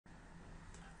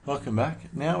Welcome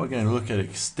back. Now we're going to look at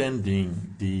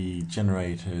extending the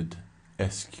generated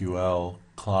SQL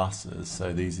classes.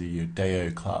 So these are your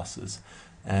DAO classes.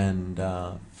 And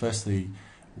firstly,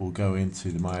 we'll go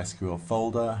into the MySQL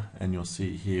folder, and you'll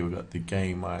see here we've got the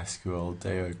game MySQL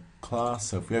DAO class.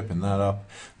 So if we open that up,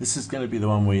 this is going to be the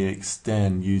one we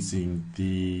extend using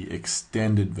the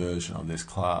extended version of this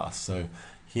class. So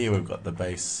here we've got the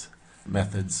base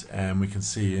methods, and we can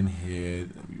see in here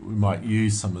we might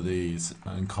use some of these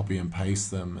and copy and paste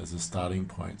them as a starting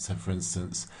point. So for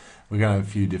instance, we're going to have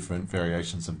a few different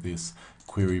variations of this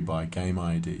query by game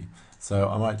ID. So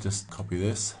I might just copy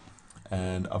this,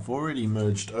 and I've already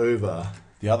merged over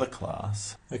the other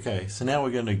class. Okay, so now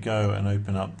we're going to go and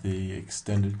open up the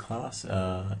extended class.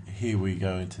 Here we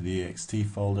go into the ext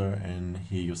folder, and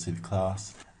here you'll see the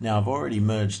class. Now I've already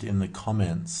merged in the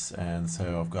comments, and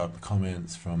so I've got the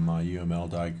comments from my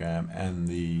UML diagram and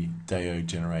the DAO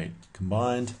generate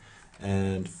combined,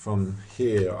 and from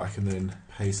here I can then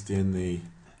paste in the,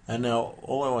 and now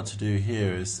all I want to do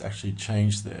here is actually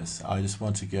change this. I just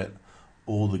want to get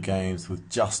all the games with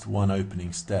just one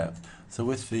opening step. So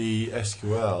with the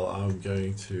SQL, I'm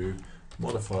going to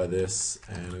modify this,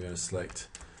 and I'm going to select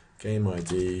game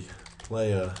ID,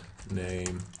 player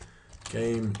name,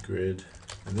 game grid,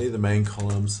 and they're the main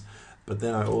columns. But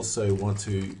then I also want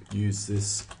to use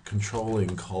this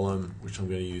controlling column, which I'm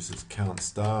going to use as count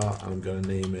star. I'm going to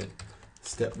name it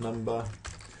step number,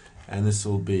 and this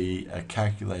will be a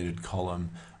calculated column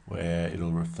where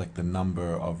it'll reflect the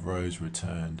number of rows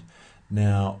returned.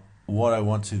 Now what I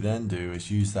want to then do is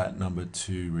use that number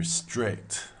to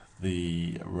restrict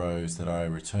the rows that I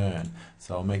return.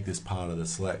 So I'll make this part of the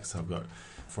select. So I've got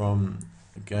from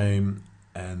a game,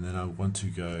 and then I want to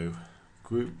go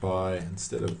group by,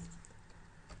 instead of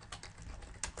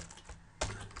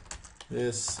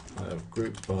this, I have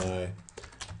group by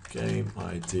game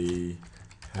ID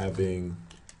having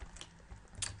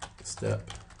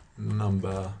step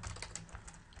number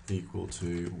equal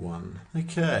to 1.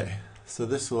 Okay, so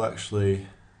this will actually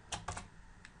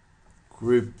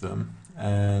group them,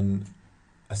 and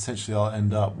essentially I'll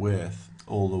end up with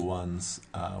all the ones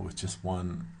with just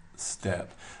one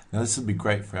step. Now this will be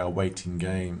great for our waiting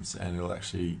games, and it'll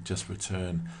actually just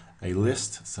return a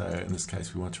list. So in this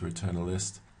case we want to return a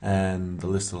list, and the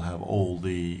list will have all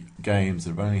the games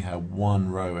that have only had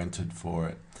one row entered for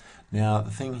it. Now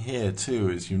the thing here too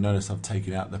is, you'll notice I've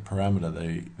taken out the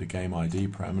parameter, the game ID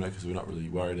parameter, because we're not really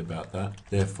worried about that.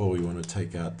 Therefore we want to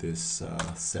take out this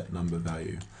set number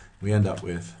value. We end up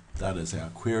with that as our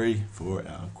query for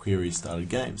our query started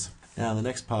games. Now in the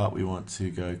next part we want to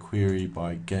go query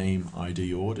by game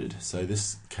ID ordered. So in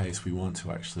this case we want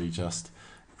to actually just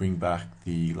bring back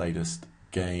the latest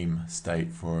game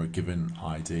state for a given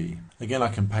ID. Again, I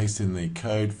can paste in the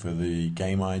code for the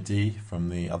game ID from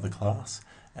the other class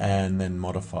and then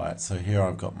modify it. So here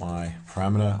I've got my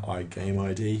parameter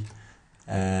iGameID,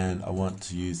 and I want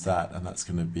to use that, and that's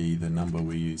going to be the number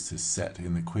we use to set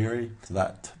in the query. So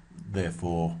that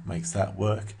therefore makes that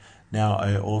work. Now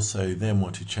I also then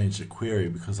want to change the query,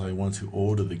 because I want to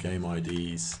order the game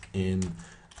IDs in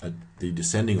the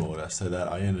descending order, so that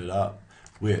I ended up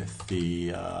with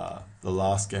the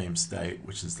last game state,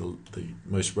 which is the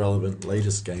most relevant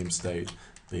latest game state,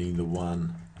 being the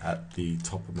one at the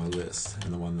top of my list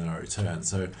and the one that I return.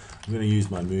 So I'm going to use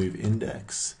my move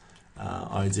index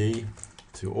ID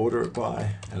to order it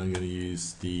by, and I'm going to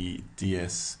use the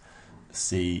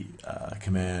DSC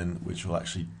command, which will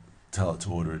actually tell it to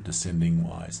order it descending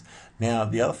wise. Now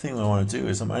the other thing I want to do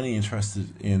is, I'm only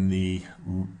interested in the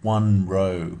one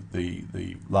row,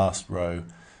 the last row,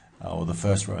 or the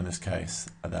first row in this case,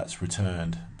 that's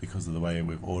returned because of the way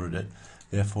we've ordered it.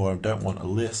 Therefore I don't want a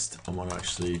list, I want to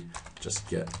actually just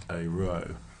get a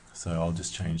row. So I'll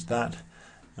just change that.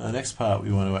 The next part,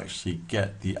 we want to actually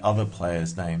get the other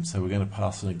player's name. So we're going to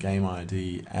pass in a game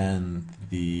ID and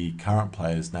the current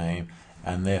player's name,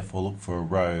 and therefore look for a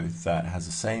row that has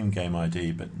the same game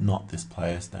ID but not this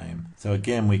player's name. So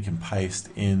again, we can paste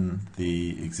in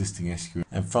the existing SQL,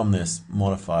 and from this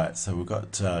modify it. So we've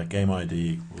got game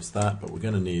ID equals that, but we're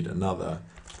going to need another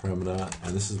parameter,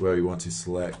 and this is where we want to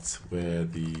select where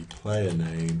the player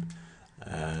name,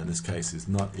 in this case, is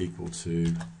not equal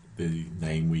to the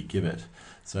name we give it.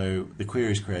 So the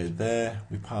query is created there.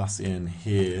 We pass in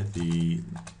here the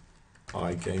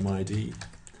iGameID,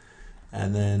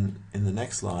 and then in the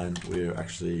next line we're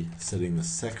actually setting the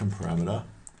second parameter,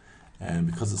 and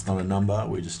because it's not a number,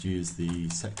 we just use the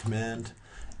set command,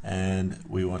 and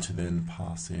we want to then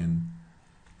pass in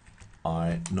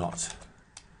not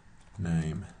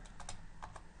name.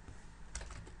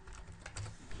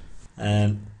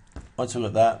 And Once we've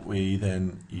got that, we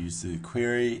then use the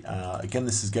query. Again,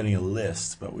 this is getting a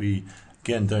list, but we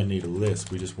again don't need a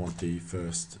list. We just want the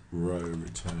first row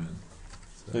returned.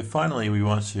 So finally, we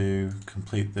want to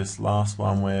complete this last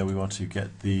one where we want to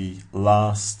get the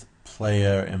last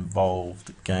player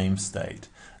involved game state.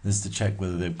 This is to check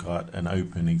whether they've got an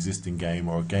open existing game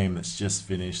or a game that's just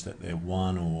finished that they've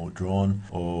won or drawn,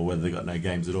 or whether they've got no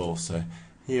games at all. So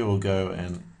here we'll go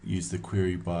and use the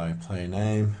query by player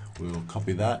name. We'll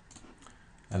copy that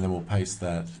and then we'll paste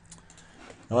that.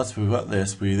 Now once we've got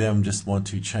this, we then just want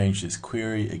to change this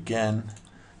query again.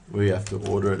 We have to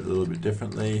order it a little bit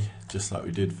differently, just like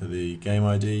we did for the game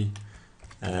ID,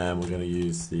 and we're going to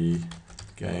use the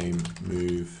game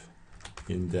move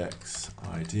index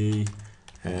ID,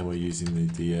 and we're using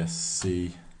the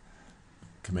DSC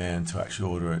command to actually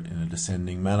order it in a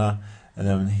descending manner. And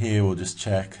then here we'll just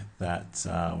check that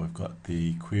we've got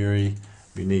the query.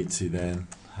 We need to then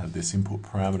have this input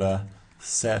parameter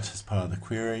set as part of the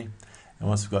query. And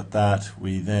once we've got that,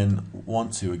 we then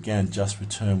want to again just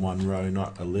return one row,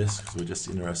 not a list, because we're just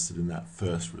interested in that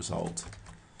first result.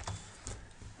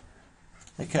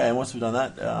 Okay, and once we've done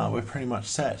that, we're pretty much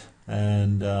set,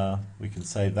 and we can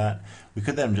save that. We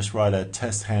could then just write a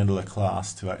test handler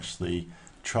class to actually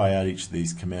try out each of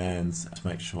these commands to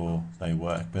make sure they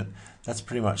work. But that's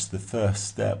pretty much the first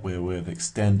step, where we've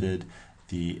extended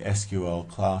the SQL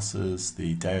classes,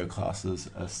 the DAO classes,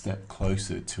 a step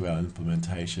closer to our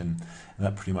implementation, and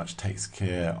that pretty much takes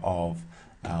care of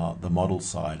the model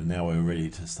side. And now we're ready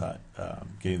to start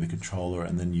getting the controller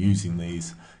and then using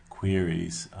these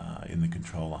queries in the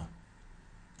controller.